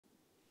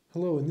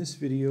Hello, in this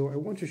video, I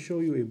want to show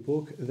you a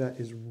book that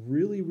is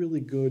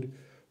really good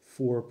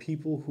for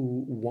people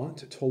who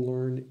want to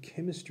learn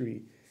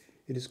chemistry.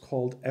 It is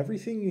called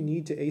Everything You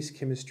Need to Ace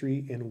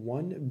Chemistry in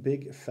One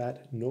Big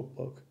Fat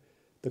Notebook,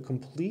 the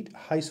Complete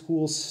High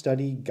School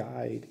Study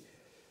Guide.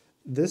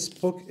 This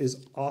book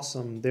is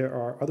awesome. There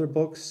are other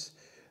books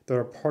that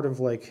are part of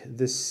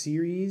this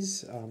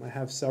series. I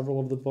have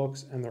several of the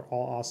books and they're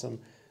all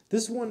awesome.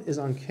 This one is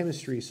on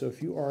chemistry, so if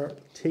you are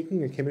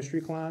taking a chemistry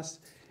class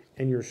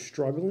and you're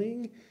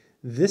struggling,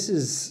 this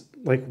is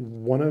like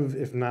one of,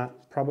 if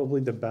not probably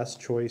the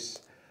best choice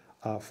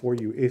for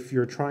you. If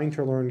you're trying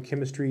to learn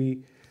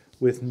chemistry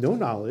with no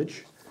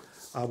knowledge,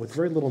 with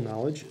very little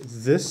knowledge,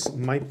 this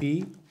might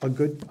be a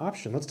good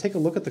option. Let's take a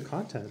look at the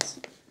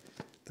contents.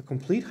 The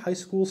Complete High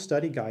School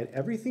Study Guide,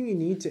 Everything You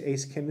Need to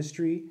Ace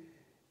Chemistry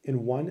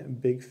in One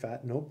Big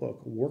Fat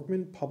Notebook.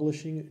 Workman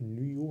Publishing,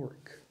 New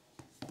York.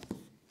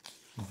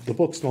 The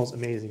book smells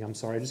amazing. I'm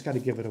sorry, I just got to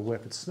give it a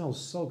whiff. It smells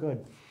so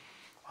good.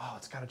 Oh,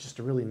 it's got just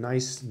a really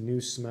nice new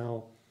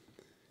smell.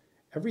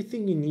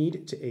 Everything you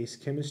need to ace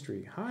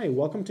chemistry. Hi,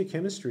 welcome to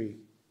chemistry.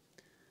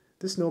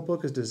 This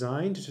notebook is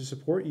designed to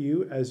support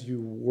you as you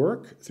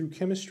work through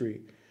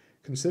chemistry.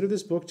 Consider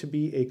this book to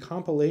be a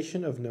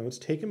compilation of notes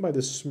taken by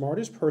the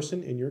smartest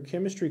person in your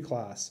chemistry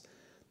class,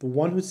 the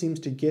one who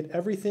seems to get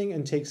everything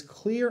and takes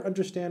clear,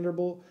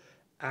 understandable,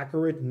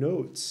 accurate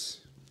notes.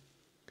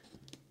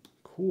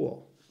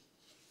 Cool.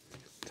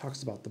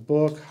 Talks about the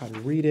book, how to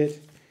read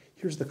it.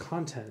 Here's the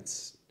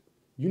contents.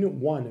 Unit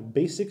 1,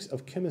 Basics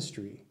of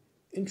Chemistry.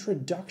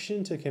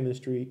 Introduction to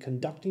Chemistry,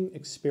 Conducting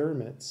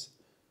Experiments.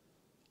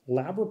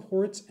 Lab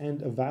Reports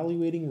and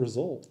Evaluating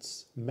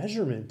Results.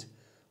 Measurement.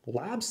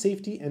 Lab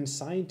Safety and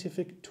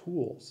Scientific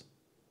Tools.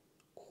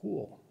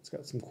 Cool. It's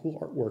got some cool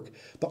artwork.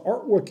 The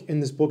artwork in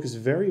this book is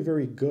very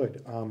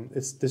good.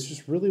 It's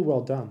just really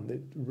well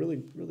done. Really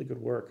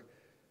good work.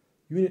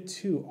 Unit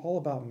 2, all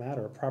about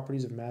matter,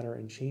 properties of matter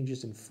and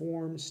changes in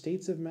form,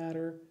 states of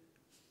matter,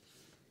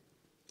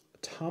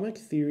 atomic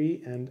theory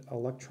and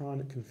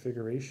electron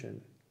configuration.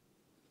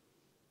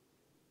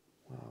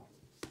 Wow.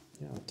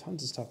 Yeah,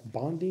 tons of stuff.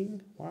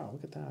 Bonding. Wow,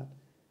 look at that.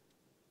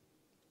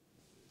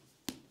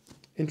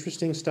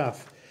 Interesting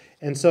stuff.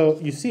 And so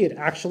you see it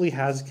actually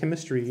has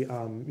chemistry.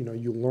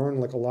 You learn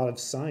like a lot of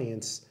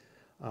science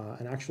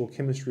and actual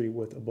chemistry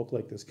with a book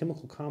like this.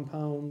 Chemical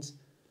compounds,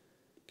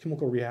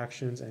 chemical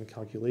reactions and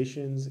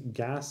calculations,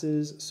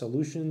 gases,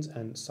 solutions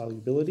and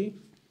solubility,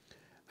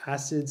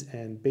 acids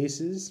and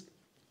bases,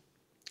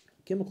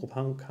 chemical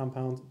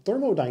compounds,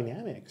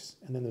 thermodynamics,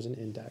 and then there's an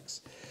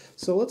index.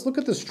 So let's look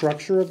at the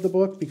structure of the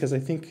book because I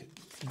think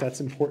that's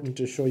important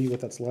to show you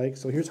what that's like.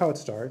 So here's how it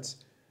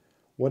starts.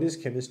 What is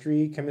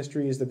chemistry?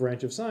 Chemistry is the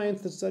branch of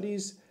science that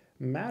studies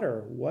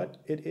matter, what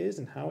it is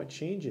and how it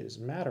changes.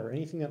 Matter,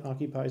 anything that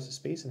occupies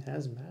space and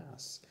has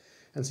mass.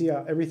 And see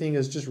how everything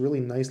is just really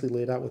nicely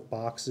laid out with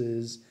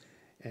boxes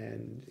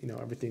and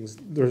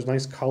there's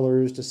nice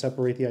colors to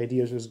separate the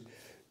ideas. There's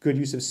good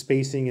use of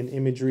spacing and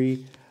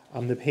imagery.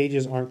 The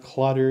pages aren't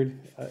cluttered.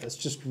 It's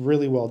just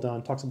really well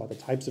done. Talks about the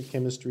types of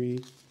chemistry.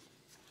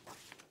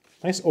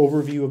 Nice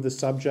overview of the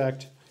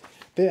subject.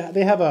 They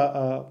have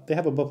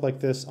a book like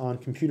this on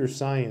computer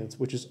science,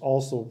 which is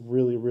also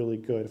really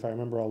good. If I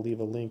remember, I'll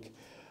leave a link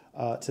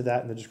to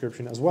that in the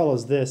description, as well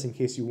as this in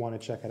case you want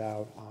to check it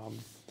out.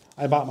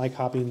 I bought my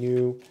copy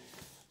new.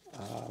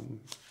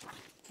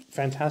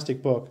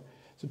 Fantastic book.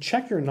 So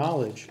check your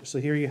knowledge. So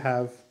here you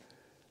have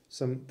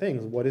some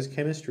things. What is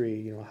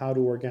chemistry? How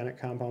do organic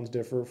compounds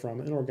differ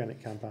from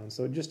inorganic compounds?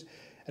 So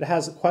it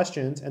has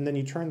questions, and then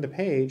you turn the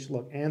page,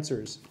 look,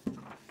 answers.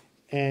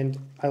 And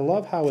I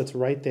love how it's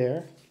right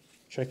there.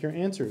 Check your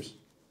answers.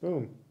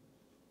 Boom.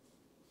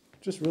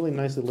 Just really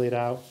nicely laid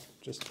out.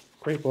 Just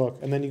great book.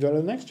 And then you go to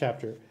the next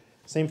chapter.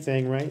 Same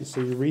thing, right?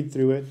 So you read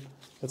through it.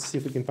 Let's see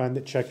if we can find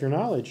it. Check your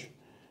knowledge.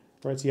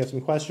 Right? So you have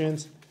some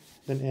questions,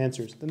 then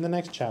answers. Then the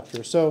next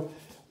chapter. So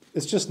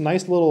it's just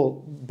nice little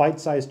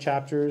bite-sized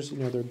chapters.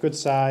 They're good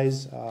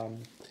size.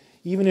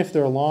 Even if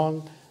they're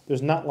long,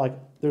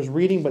 there's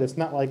reading, but it's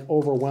not like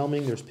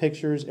overwhelming. There's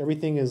pictures.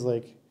 Everything is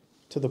like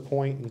to the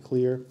point and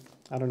clear.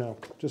 I don't know.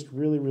 Just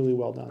really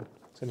well done.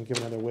 I'm going to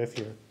give another whiff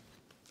here.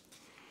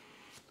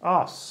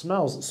 Ah,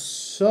 smells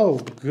so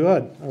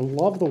good. I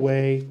love the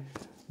way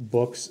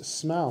books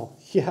smell.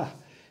 Yeah.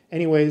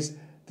 Anyways,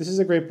 this is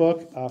a great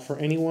book for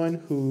anyone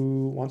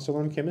who wants to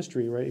learn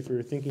chemistry, right? If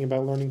you're thinking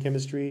about learning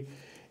chemistry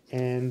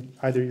and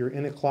either you're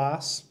in a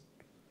class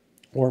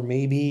or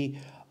maybe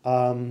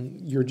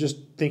you're just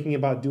thinking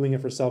about doing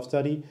it for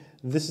self-study,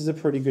 this is a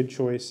pretty good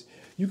choice.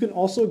 You can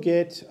also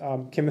get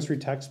chemistry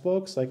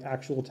textbooks, like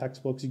actual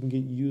textbooks. You can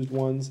get used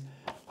ones.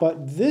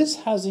 But this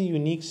has a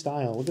unique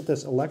style. Look at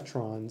this,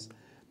 electrons.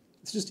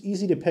 It's just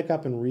easy to pick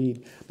up and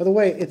read. By the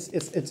way, it's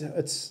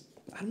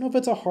I don't know if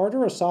it's a hard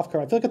or a soft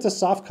cover. I feel like it's a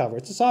soft cover.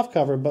 It's a soft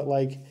cover, but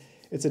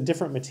it's a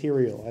different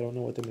material. I don't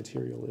know what the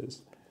material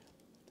is.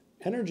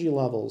 Energy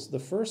levels. The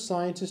first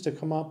scientist to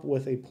come up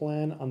with a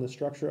plan on the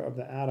structure of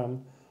the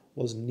atom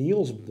was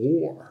Niels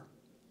Bohr.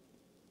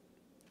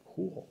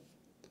 Cool.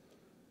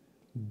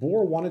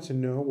 Bohr wanted to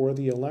know where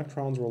the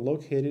electrons were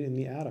located in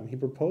the atom. He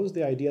proposed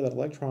the idea that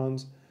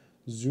electrons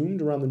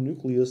zoomed around the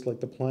nucleus like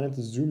the planets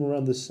zoom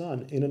around the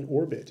sun in an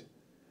orbit.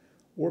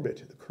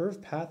 Orbit, the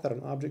curved path that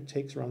an object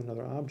takes around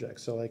another object.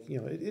 So like, you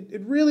know,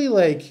 it really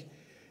like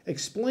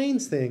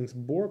explains things.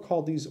 Bohr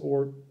called these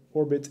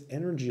orbits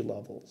energy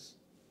levels.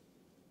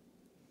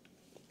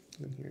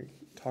 And here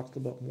he talks a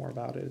little bit more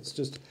about it. It's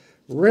just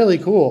really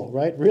cool,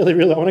 right? Really,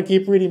 really. I want to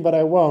keep reading, but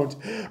I won't.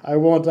 I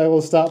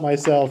will stop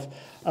myself.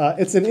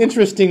 It's an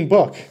interesting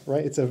book,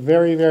 right? It's a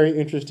very, very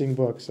interesting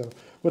book. So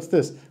what's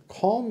this?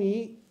 Call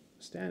me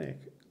Stanek.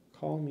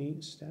 Call me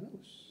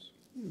Stanos.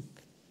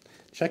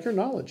 Check your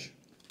knowledge.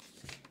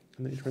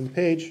 And then you turn the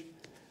page,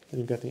 and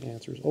you've got the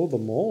answers. Oh, the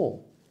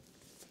mole.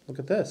 Look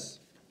at this.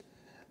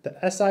 The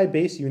SI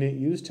base unit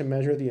used to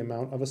measure the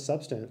amount of a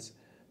substance.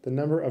 The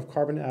number of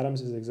carbon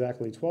atoms is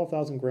exactly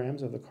 12,000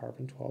 grams of the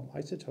carbon-12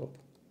 isotope.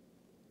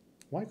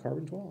 Why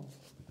carbon-12?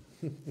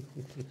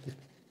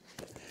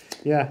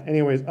 Yeah,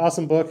 anyways,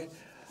 awesome book.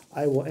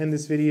 I will end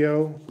this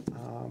video.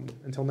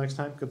 Until next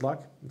time, good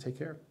luck and take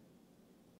care.